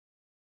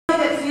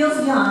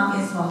feels young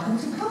is welcome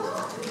to come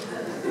up.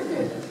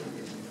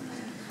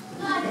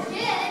 Not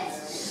kids.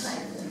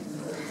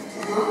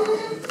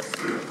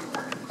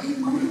 Good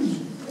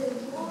morning.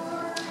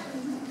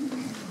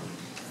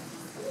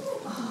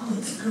 Oh,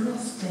 it's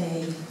Girls'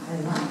 Day. I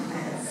like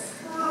this.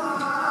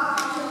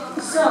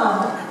 So,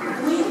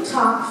 we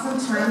talk from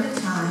time to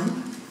time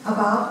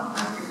about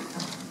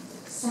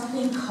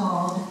something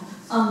called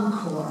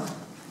UNCOR,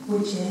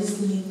 which is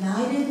the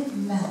United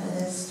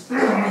Methodist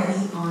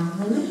Committee on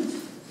Relief.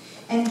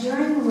 And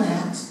during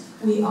Lent,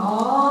 we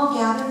all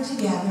gather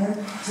together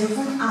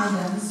different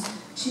items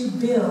to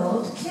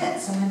build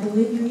kits. And I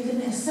believe you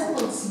even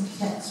assembled some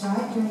kits,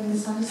 right, during the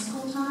Sunday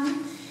school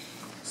time?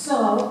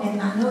 So,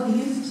 and I know the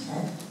youth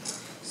did.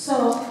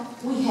 So,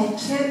 we had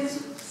kits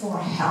for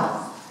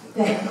health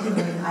that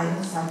included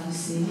items like you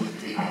see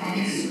up on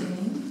the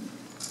screen.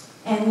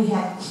 And we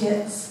had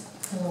kits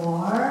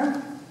for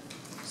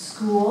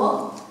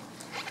school.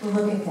 Well,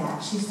 look at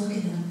that. She's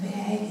looking in a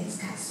bag. It's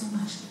got so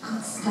much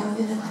good stuff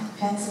in it, like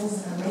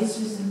pencils and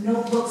erasers and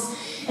notebooks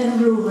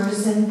and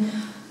rulers and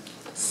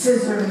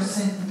scissors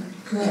and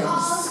good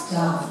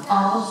stuff.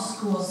 All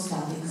school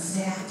stuff,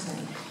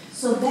 exactly.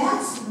 So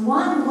that's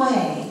one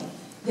way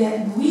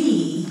that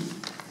we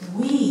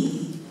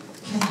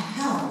can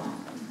help.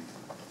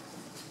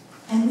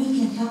 And we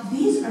can help.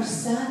 These are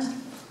sent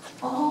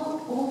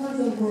all over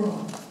the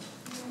world.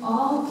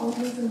 All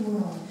over the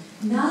world.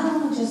 Not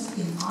only just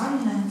in our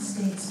United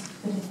States,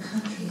 but in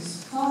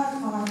countries far,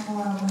 far,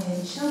 far away.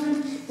 And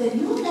children that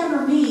you will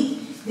never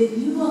meet, that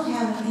you will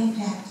have an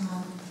impact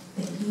on,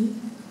 that you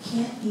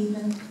can't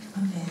even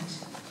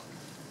imagine.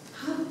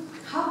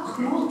 How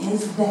cool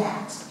is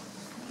that?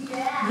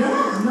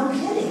 Yeah, no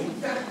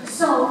kidding.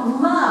 So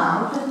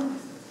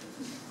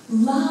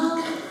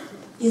love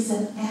is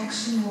an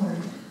action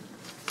word.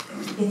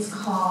 It's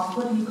called,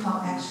 what do you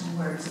call action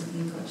words in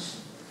English?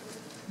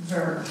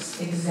 Verbs,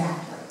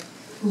 exactly.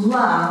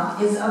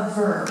 Love is a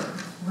verb,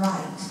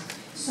 right?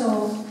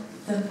 So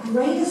the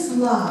greatest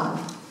love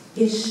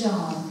is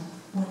shown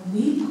when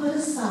we put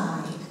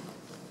aside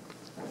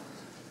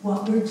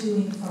what we're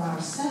doing for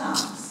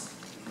ourselves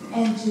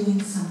and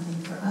doing something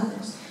for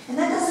others. And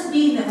that doesn't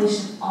mean that we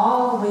should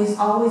always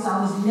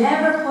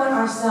never put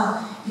ourselves,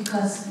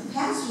 because the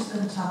pastor's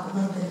going to talk a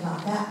little bit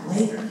about that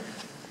later.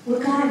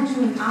 We're kind of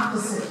doing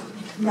opposite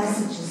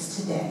messages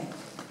today.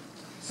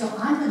 So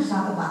I'm going to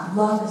talk about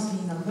love as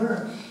being a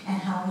verb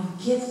and how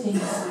we give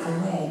things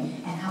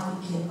away and how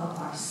we give up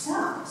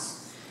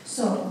ourselves.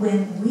 So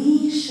when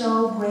we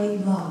show great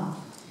love,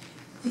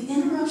 the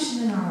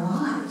interruption in our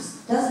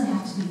lives doesn't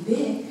have to be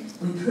big.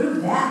 We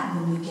prove that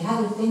when we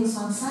gather things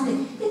on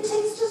Sunday. It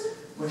takes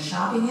we're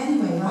shopping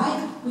anyway,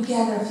 right? We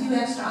gather a few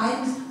extra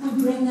items,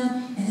 we bring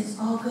them, and it's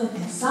all good.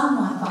 And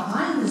someone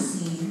behind the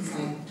scenes,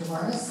 like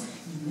Doris,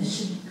 the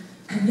mission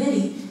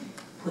committee,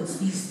 puts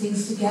these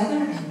things together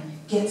and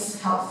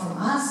gets help from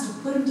us to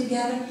put them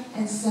together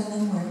and send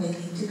them where they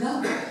need to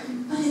go.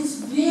 But it's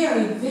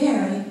very,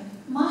 very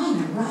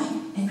minor, right?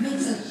 And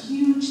makes a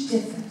huge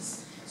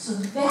difference. So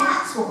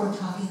that's what we're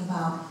talking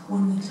about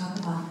when we talk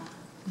about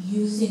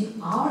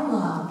using our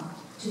love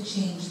to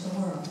change the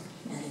world.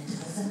 And it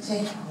doesn't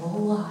take a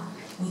whole lot.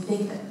 We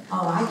think that,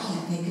 oh, I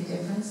can't make a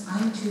difference.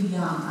 I'm too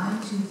young.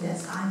 I'm too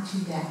this. I'm too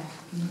that.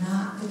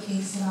 Not the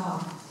case at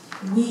all.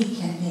 We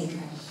can make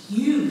a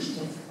huge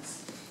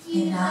difference.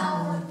 In not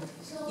only,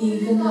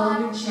 even though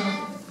your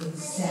children,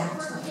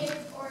 exactly.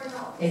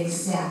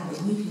 Exactly.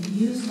 We can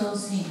use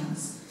those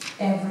hands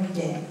every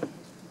day.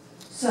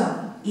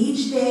 So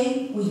each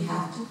day we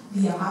have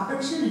the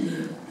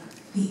opportunity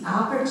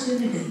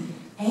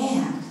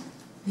and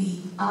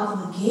the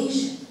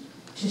obligation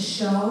to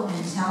show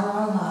and tell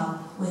our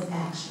love with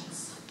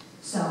actions.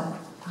 So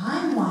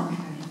I'm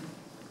wondering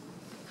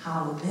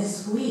how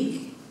this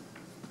week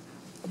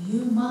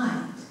you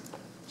might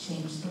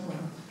change the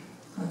world.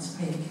 Let's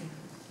pray together.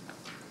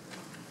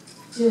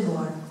 Dear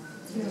Lord,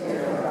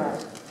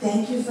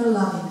 thank you for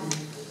loving me.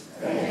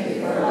 Thank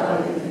you for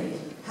loving me.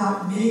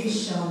 Help me to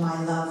show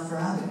my love for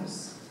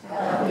others.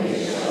 Help me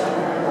to show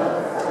my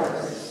love for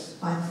others.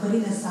 By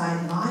putting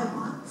aside my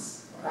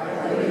wants. By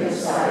putting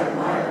aside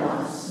my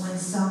wants. When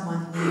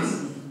someone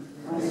needs me.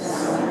 When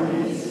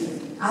someone needs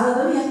me.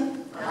 Hallelujah.